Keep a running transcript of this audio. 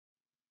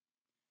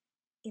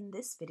In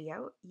this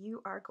video,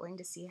 you are going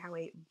to see how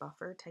a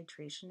buffer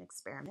titration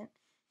experiment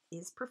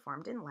is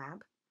performed in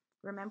lab.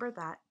 Remember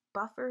that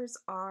buffers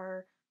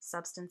are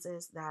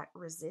substances that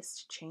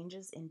resist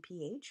changes in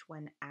pH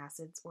when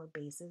acids or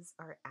bases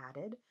are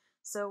added.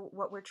 So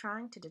what we're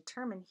trying to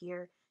determine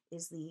here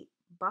is the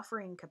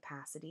buffering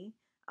capacity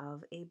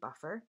of a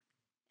buffer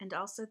and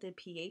also the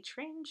pH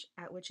range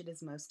at which it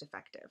is most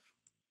effective.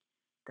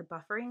 The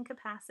buffering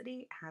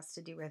capacity has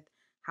to do with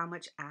how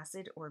much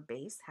acid or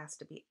base has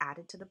to be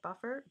added to the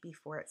buffer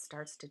before it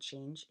starts to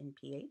change in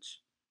pH.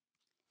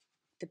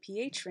 The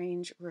pH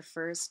range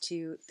refers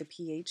to the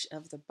pH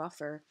of the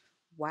buffer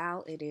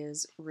while it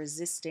is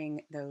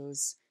resisting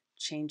those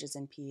changes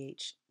in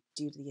pH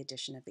due to the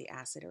addition of the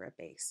acid or a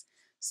base.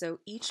 So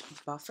each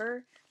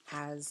buffer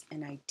has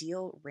an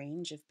ideal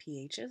range of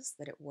pHs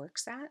that it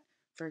works at.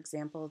 For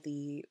example,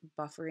 the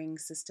buffering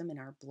system in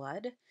our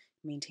blood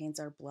maintains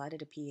our blood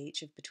at a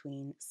pH of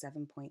between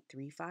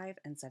 7.35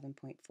 and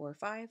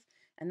 7.45,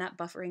 and that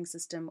buffering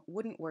system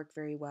wouldn't work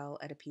very well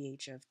at a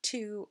pH of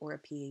 2 or a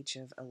pH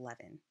of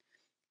 11.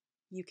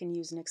 You can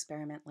use an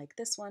experiment like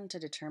this one to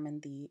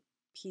determine the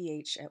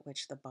pH at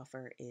which the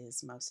buffer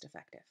is most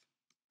effective.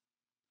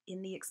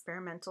 In the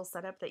experimental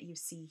setup that you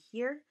see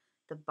here,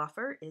 the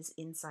buffer is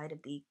inside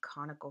of the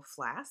conical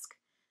flask.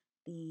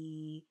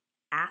 The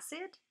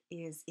acid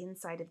is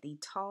inside of the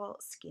tall,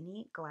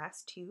 skinny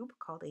glass tube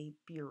called a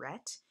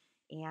burette,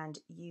 and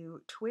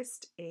you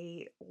twist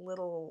a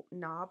little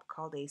knob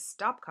called a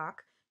stopcock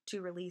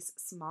to release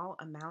small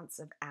amounts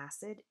of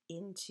acid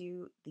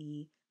into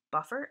the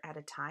buffer at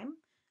a time,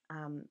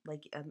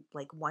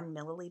 like 1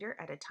 milliliter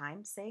at a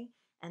time, say,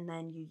 and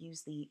then you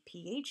use the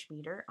pH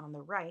meter on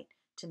the right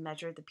to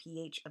measure the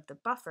pH of the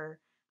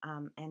buffer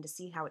and to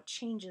see how it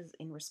changes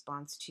in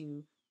response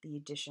to the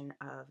addition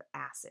of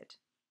acid.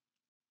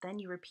 Then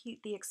you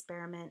repeat the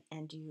experiment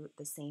and do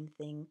the same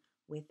thing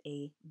with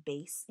a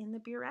base in the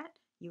burette.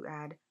 You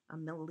add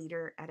 1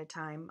 milliliter at a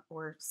time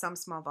or some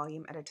small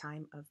volume at a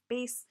time of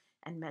base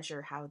and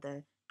measure how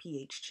the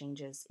pH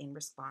changes in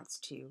response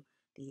to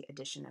the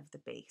addition of the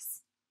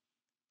base.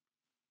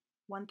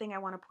 One thing I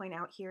want to point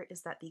out here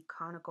is that the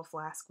conical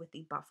flask with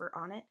the buffer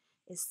on it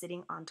is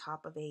sitting on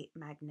top of a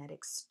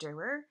magnetic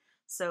stirrer.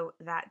 So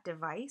that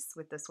device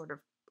with the sort of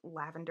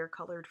lavender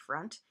colored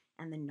front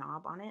and the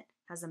knob on it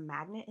has a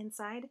magnet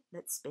inside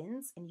that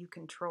spins, and you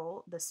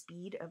control the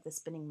speed of the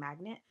spinning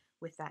magnet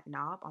with that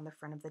knob on the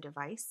front of the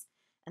device.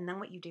 And then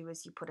what you do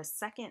is you put a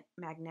second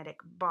magnetic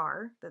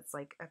bar that's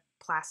like a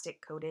plastic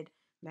coated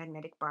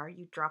magnetic bar,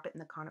 you drop it in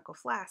the conical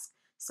flask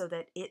so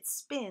that it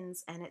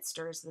spins and it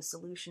stirs the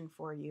solution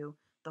for you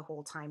the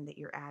whole time that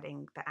you're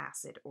adding the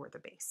acid or the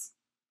base.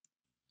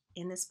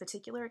 In this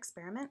particular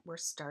experiment, we're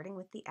starting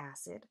with the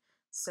acid.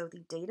 So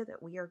the data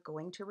that we are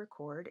going to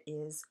record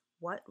is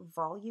what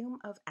volume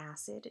of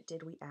acid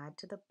did we add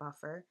to the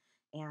buffer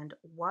and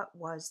what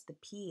was the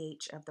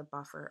pH of the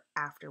buffer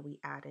after we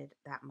added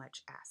that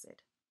much acid.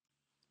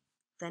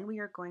 Then we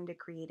are going to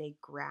create a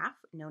graph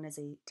known as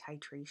a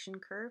titration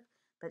curve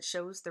that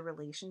shows the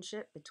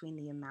relationship between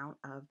the amount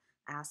of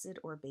acid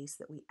or base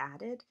that we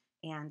added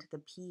and the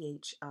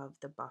pH of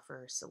the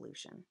buffer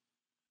solution.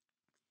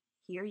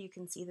 Here you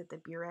can see that the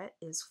burette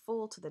is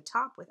full to the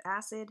top with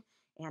acid,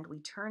 and we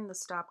turn the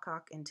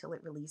stopcock until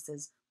it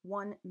releases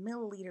 1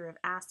 milliliter of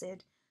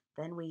acid.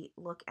 Then we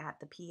look at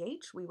the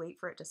pH, we wait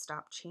for it to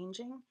stop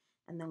changing,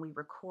 and then we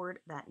record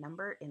that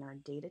number in our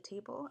data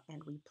table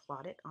and we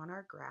plot it on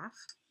our graph.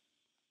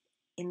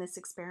 In this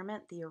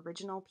experiment, the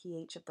original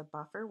pH of the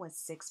buffer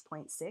was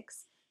 6.6,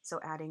 so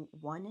adding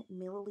 1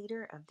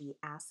 milliliter of the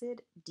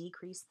acid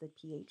decreased the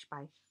pH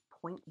by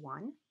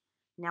 0.1.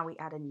 Now we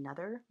add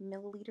another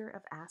milliliter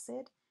of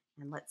acid,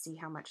 and let's see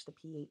how much the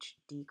pH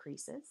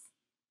decreases.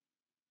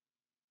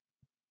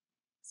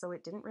 So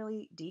it didn't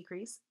really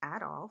decrease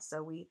at all,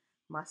 so we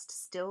must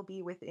still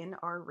be within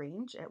our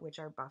range at which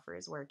our buffer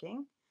is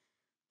working.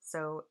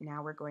 So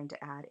now we're going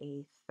to add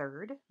a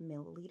third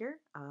milliliter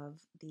of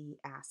the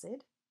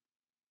acid.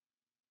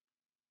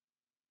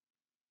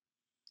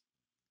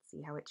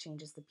 See how it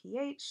changes the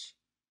pH.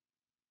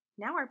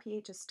 Now our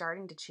pH is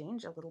starting to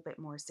change a little bit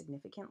more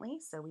significantly.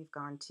 So we've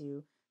gone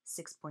to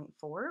 6.4.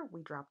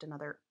 We dropped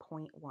another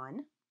 0.1.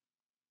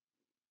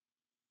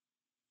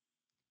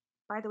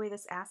 By the way,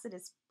 this acid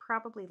is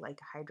probably like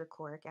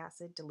hydrochloric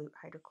acid, dilute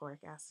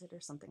hydrochloric acid,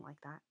 or something like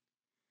that.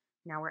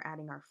 Now we're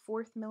adding our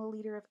 4th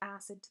milliliter of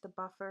acid to the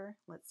buffer.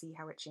 Let's see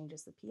how it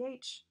changes the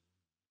pH.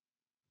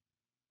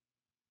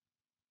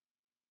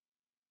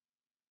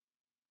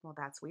 Well,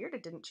 that's weird.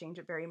 It didn't change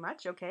it very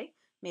much. Okay,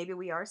 maybe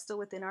we are still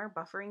within our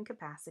buffering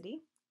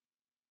capacity.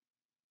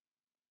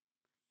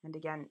 And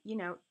again,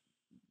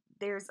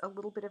 there's a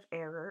little bit of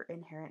error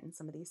inherent in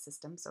some of these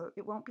systems, so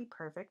it won't be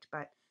perfect,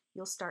 but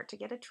you'll start to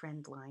get a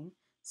trend line.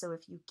 So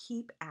if you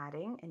keep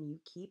adding and you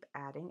keep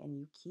adding and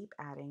you keep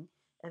adding,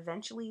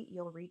 eventually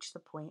you'll reach the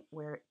point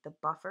where the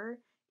buffer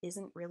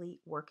isn't really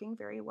working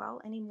very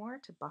well anymore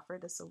to buffer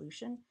the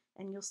solution,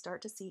 and you'll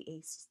start to see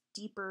a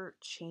steeper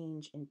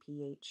change in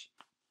pH.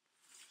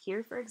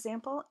 Here, for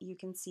example, you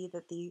can see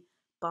that the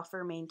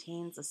buffer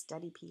maintains a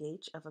steady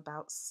pH of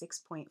about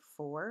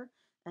 6.4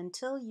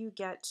 until you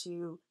get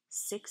to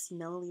 6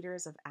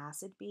 milliliters of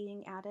acid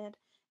being added,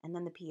 and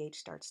then the pH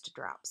starts to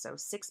drop. So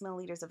 6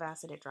 milliliters of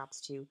acid, it drops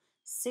to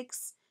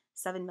 6,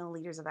 7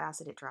 milliliters of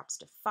acid, it drops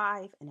to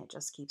 5, and it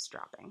just keeps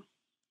dropping.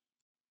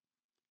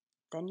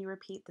 Then you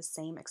repeat the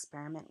same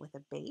experiment with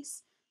a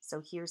base.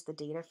 So here's the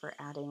data for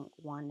adding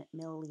 1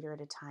 milliliter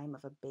at a time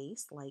of a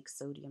base like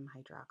sodium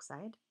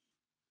hydroxide.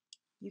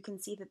 You can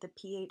see that the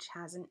pH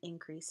hasn't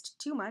increased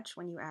too much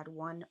when you add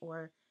 1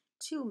 or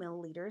 2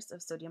 milliliters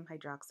of sodium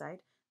hydroxide,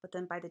 but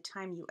then by the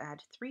time you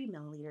add 3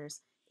 milliliters,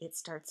 it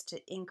starts to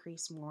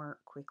increase more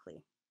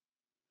quickly.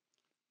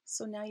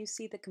 So now you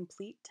see the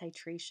complete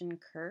titration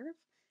curve.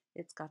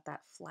 It's got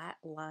that flat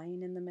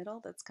line in the middle.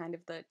 That's kind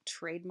of the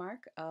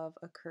trademark of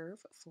a curve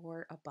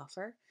for a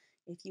buffer.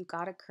 If you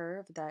got a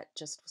curve that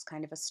just was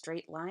kind of a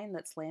straight line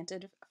that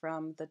slanted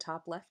from the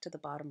top left to the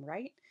bottom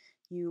right,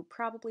 you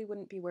probably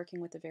wouldn't be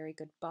working with a very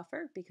good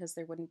buffer because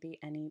there wouldn't be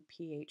any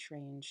pH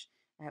range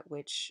at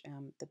which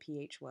the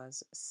pH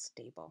was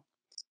stable.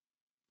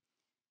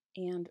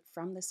 And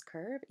from this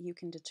curve, you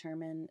can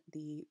determine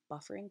the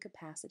buffering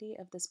capacity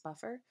of this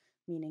buffer,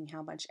 meaning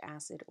how much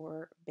acid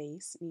or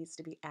base needs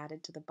to be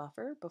added to the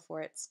buffer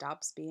before it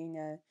stops being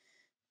an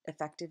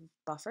effective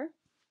buffer.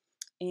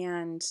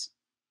 And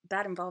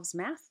that involves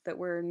math that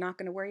we're not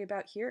going to worry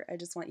about here. I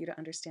just want you to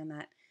understand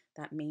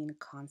that main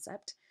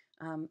concept.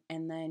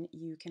 And then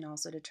you can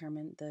also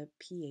determine the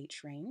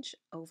pH range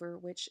over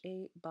which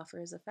a buffer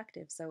is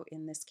effective. So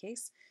in this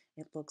case,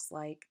 it looks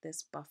like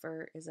this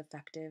buffer is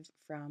effective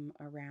from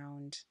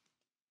around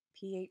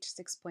pH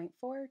 6.4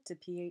 to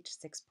pH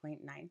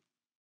 6.9.